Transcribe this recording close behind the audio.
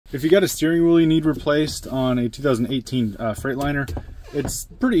If you got a steering wheel you need replaced on a 2018 Freightliner, it's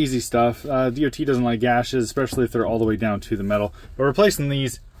pretty easy stuff. DOT doesn't like gashes, especially if they're all the way down to the metal. But replacing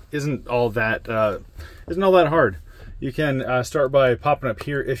these isn't all that hard. You can start by popping up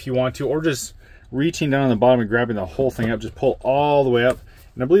here if you want to, or just reaching down on the bottom and grabbing the whole thing up. Just pull all the way up.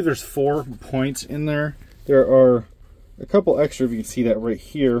 And I believe there's 4 points in there. There are a couple extra, if you can see that right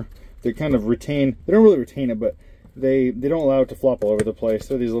here. They kind of retain, they don't really retain it, but they don't allow it to flop all over the place.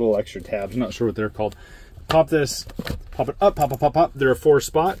 They're these little extra tabs. I'm not sure what they're called. Pop this, pop it up, pop, pop, pop, pop. There are 4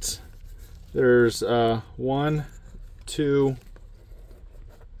 spots. There's 1, 2,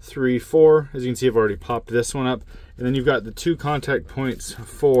 3, 4. As you can see, I've already popped this one up. And then you've got the 2 contact points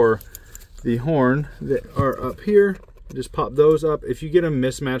for the horn that are up here. Just pop those up. If you get them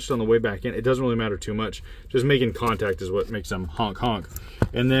mismatched on the way back in, it doesn't really matter too much. Just making contact is what makes them honk honk.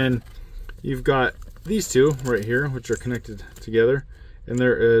 And then you've got these 2 right here, which are connected together. And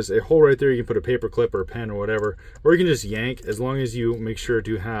there is a hole right there. You can put a paper clip or a pen or whatever, or you can just yank, as long as you make sure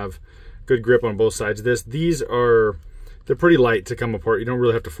to have good grip on both sides of this. They're pretty light to come apart. You don't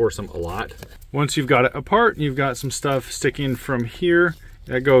really have to force them a lot. Once you've got it apart, you've got some stuff sticking from here.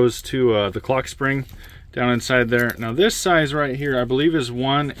 That goes to the clock spring down inside there. Now this size right here, I believe is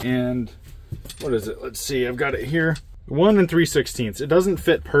 1 and, what is it? Let's see, I've got it here. 1 3/16. It doesn't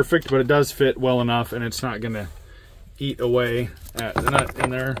fit perfect, but it does fit well enough, and it's not gonna eat away at the nut in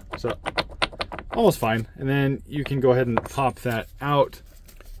there. So almost fine. And then you can go ahead and pop that out.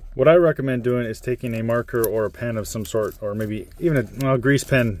 What I recommend doing is taking a marker or a pen of some sort, or maybe even a grease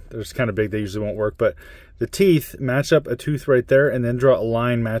pen. They're kind of big, they usually won't work, but the teeth, match up a tooth right there, and then draw a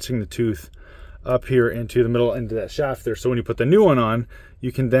line matching the tooth up here into the middle, into that shaft there. So when you put the new one on,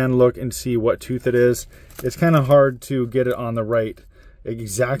 you can then look and see what tooth it is. It's kind of hard to get it on the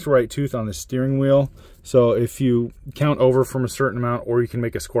exact right tooth on the steering wheel. So if you count over from a certain amount, or you can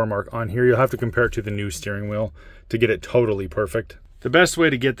make a score mark on here, you'll have to compare it to the new steering wheel to get it totally perfect. The best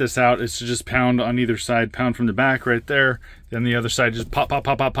way to get this out is to just pound on either side. Pound from the back right there, then the other side, just pop, pop,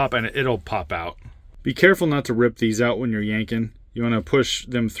 pop, pop, pop, and it'll pop out. Be careful not to rip these out when you're yanking. You want to push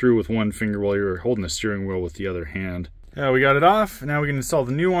them through with one finger while you're holding the steering wheel with the other hand. We got it off. Now we can install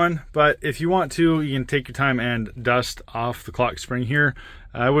the new one, but if you want to, you can take your time and dust off the clock spring here.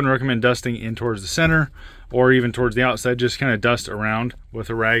 I wouldn't recommend dusting in towards the center or even towards the outside. Just kind of dust around with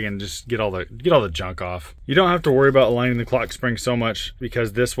a rag and just get all the junk off. You don't have to worry about aligning the clock spring so much,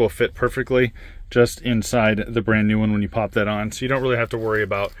 because this will fit perfectly just inside the brand new one when you pop that on. So you don't really have to worry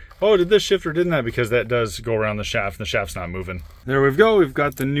about, oh, did this shift or didn't that, because that does go around the shaft and the shaft's not moving. There we go. We've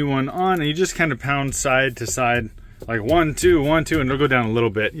got the new one on, and you just kind of pound side to side, like 1, 2, 1, 2, and it'll go down a little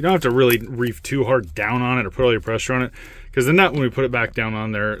bit. You don't have to really reef too hard down on it or put all your pressure on it, because the nut, when we put it back down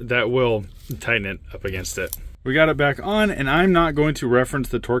on there, that will tighten it up against it. We got it back on, and I'm not going to reference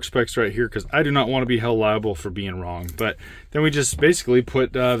the torque specs right here because I do not want to be held liable for being wrong. But then we just basically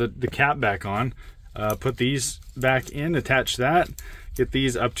put the cap back on, put these back in, attach that, get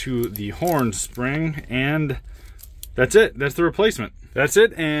these up to the horn spring, and that's it. That's the replacement. That's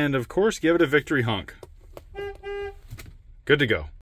it, and of course, give it a victory honk. Good to go.